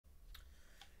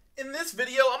In this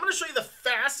video, I'm going to show you the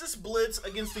fastest blitz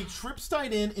against the trips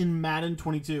tight end in Madden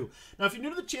 22. Now, if you're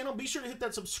new to the channel, be sure to hit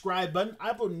that subscribe button.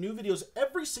 I upload new videos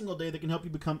every single day that can help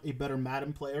you become a better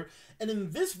Madden player. And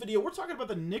in this video, we're talking about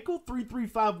the nickel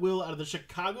 3-3-5 will out of the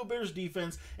Chicago Bears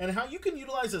defense and how you can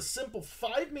utilize a simple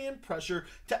 5-man pressure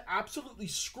to absolutely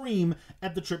scream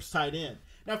at the trips tight end.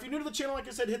 Now, if you're new to the channel, like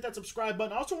I said, hit that subscribe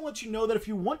button. I also want to let you know that if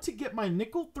you want to get my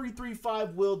nickel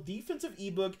 3-3-5 will defensive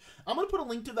ebook, I'm going to put a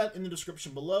link to that in the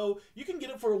description below. You can get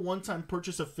it for a one-time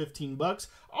purchase of 15 bucks.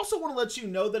 I also want to let you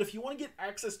know that if you want to get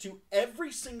access to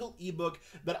every single ebook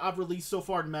that I've released so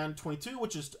far in Madden 22,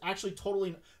 which is actually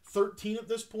totaling 13 at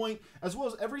this point, as well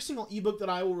as every single ebook that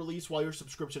I will release while your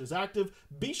subscription is active,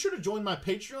 be sure to join my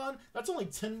Patreon. That's only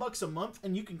 10 bucks a month,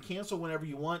 and you can cancel whenever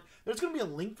you want. There's going to be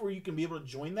a link where you can be able to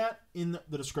join that in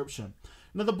the description.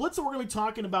 Now, the blitz that we're going to be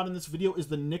talking about in this video is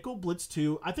the nickel blitz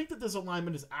 2. I think that this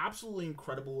alignment is absolutely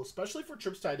incredible, especially for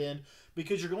trips tight end,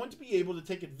 because you're going to be able to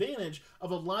take advantage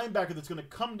of a linebacker that's going to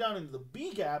come down into the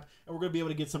B gap, and we're going to be able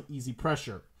to get some easy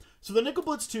pressure. So the nickel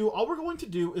blitz 2, all we're going to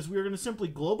do is we're going to simply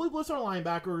globally blitz our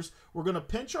linebackers. We're going to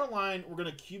pinch our line. We're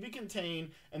going to QB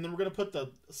contain, and then we're going to put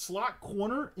the slot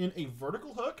corner in a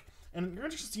vertical hook. And you're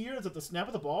going to see here is at the snap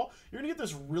of the ball, you're going to get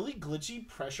this really glitchy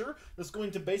pressure that's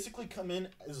going to basically come in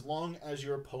as long as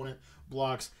your opponent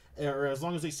blocks, or as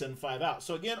long as they send 5 out.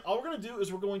 So again, all we're going to do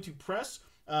is we're going to press,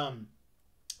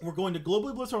 we're going to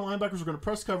globally blitz our linebackers. We're going to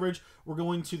press coverage. We're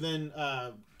going to then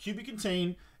QB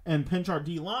contain and pinch our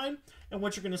D line. And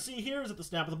what you're going to see here is at the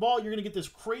snap of the ball, you're going to get this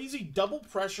crazy double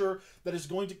pressure that is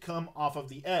going to come off of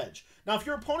the edge. Now, if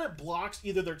your opponent blocks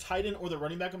either their tight end or their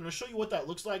running back, I'm going to show you what that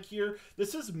looks like here.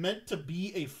 This is meant to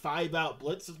be a 5-out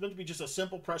blitz. It's meant to be just a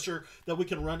simple pressure that we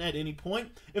can run at any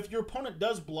point. If your opponent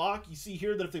does block, you see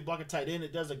here that if they block a tight end,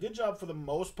 it does a good job for the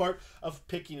most part of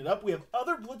picking it up. We have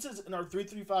other blitzes in our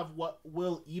 3-3-5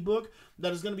 will ebook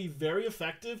that is going to be very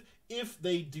effective if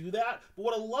they do that. But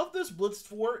what I love this blitz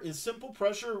for is simple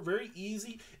pressure, very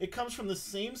easy. It comes from the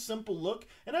same simple look,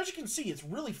 and as you can see, it's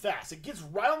really fast. It gets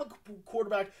right on the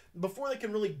quarterback before they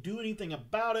can really do anything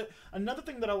about it. Another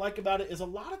thing that I like about it is a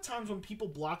lot of times when people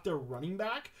block their running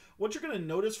back, what you're going to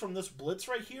notice from this blitz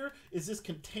right here is this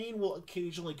contain will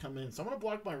occasionally come in. So I'm going to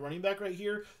block my running back right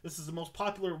here. This is the most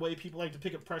popular way people like to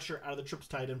pick up pressure out of the trips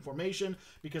tight end formation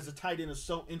because the tight end is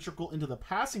so integral into the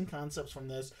passing concepts from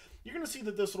this. You're going to see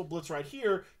that this little blitz right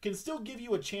here can still give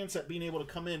you a chance at being able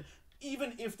to come in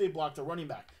even if they block the running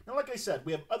back. Now, like I said,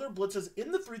 we have other blitzes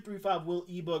in the 3-3-5 will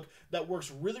ebook that works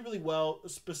really, really well,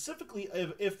 specifically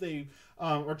if they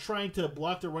are trying to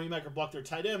block their running back or block their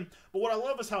tight end. But what I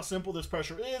love is how simple this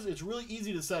pressure is. It's really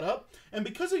easy to set up. And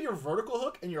because of your vertical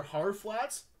hook and your hard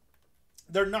flats,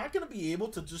 they're not going to be able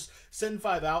to just send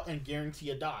 5 out and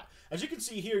guarantee a dot. As you can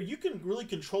see here, you can really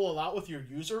control a lot with your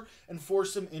user and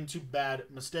force them into bad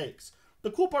mistakes. The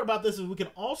cool part about this is we can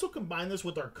also combine this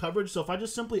with our coverage. So if I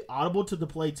just simply audible to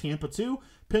deploy Tampa 2,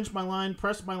 pinch my line,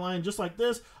 press my line just like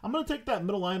this, I'm going to take that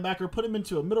middle linebacker, put him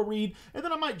into a middle read, and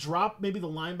then I might drop maybe the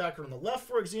linebacker on the left,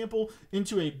 for example,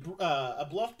 into a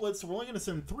bluff blitz. So we're only going to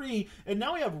send 3, and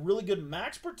now we have really good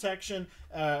max protection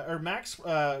or max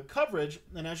coverage.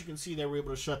 And as you can see, they were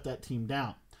able to shut that team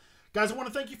down. Guys, I want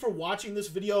to thank you for watching this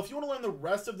video. If you want to learn the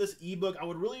rest of this ebook, I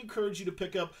would really encourage you to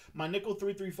pick up my nickel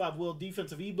 3-3-5 will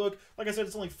defensive ebook. Like I said,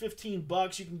 it's only 15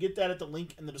 bucks. You can get that at the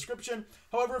link in the description.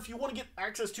 However, if you want to get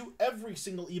access to every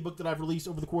single ebook that I've released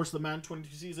over the course of the Madden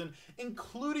 22 season,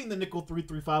 including the nickel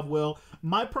 3-3-5 will,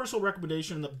 my personal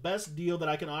recommendation and the best deal that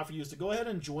I can offer you is to go ahead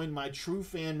and join my True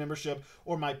Fan membership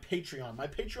or my Patreon. My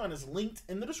Patreon is linked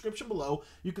in the description below.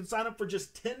 You can sign up for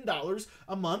just $10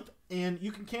 a month, and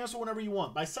you can cancel whenever you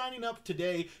want. By signing up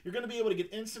today, you're going to be able to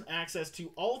get instant access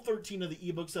to all 13 of the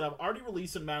ebooks that I've already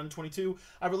released in Madden 22.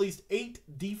 I've released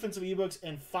 8 defensive ebooks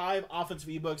and 5 offensive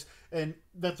ebooks, and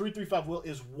the 3-3-5 will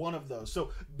is one of those.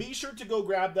 So be sure to go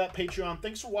grab that Patreon.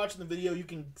 Thanks for watching the video. You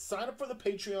can sign up for the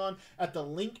Patreon at the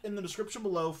link in the description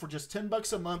below for just 10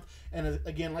 bucks a month. And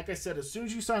again, like I said, as soon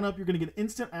as you sign up, you're going to get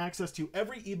instant access to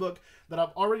every ebook that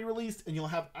I've already released, and you'll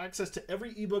have access to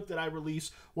every ebook that I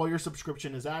release while your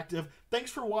subscription is active. Thanks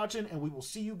for watching, and we will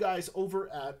see you guys over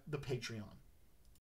at the Patreon.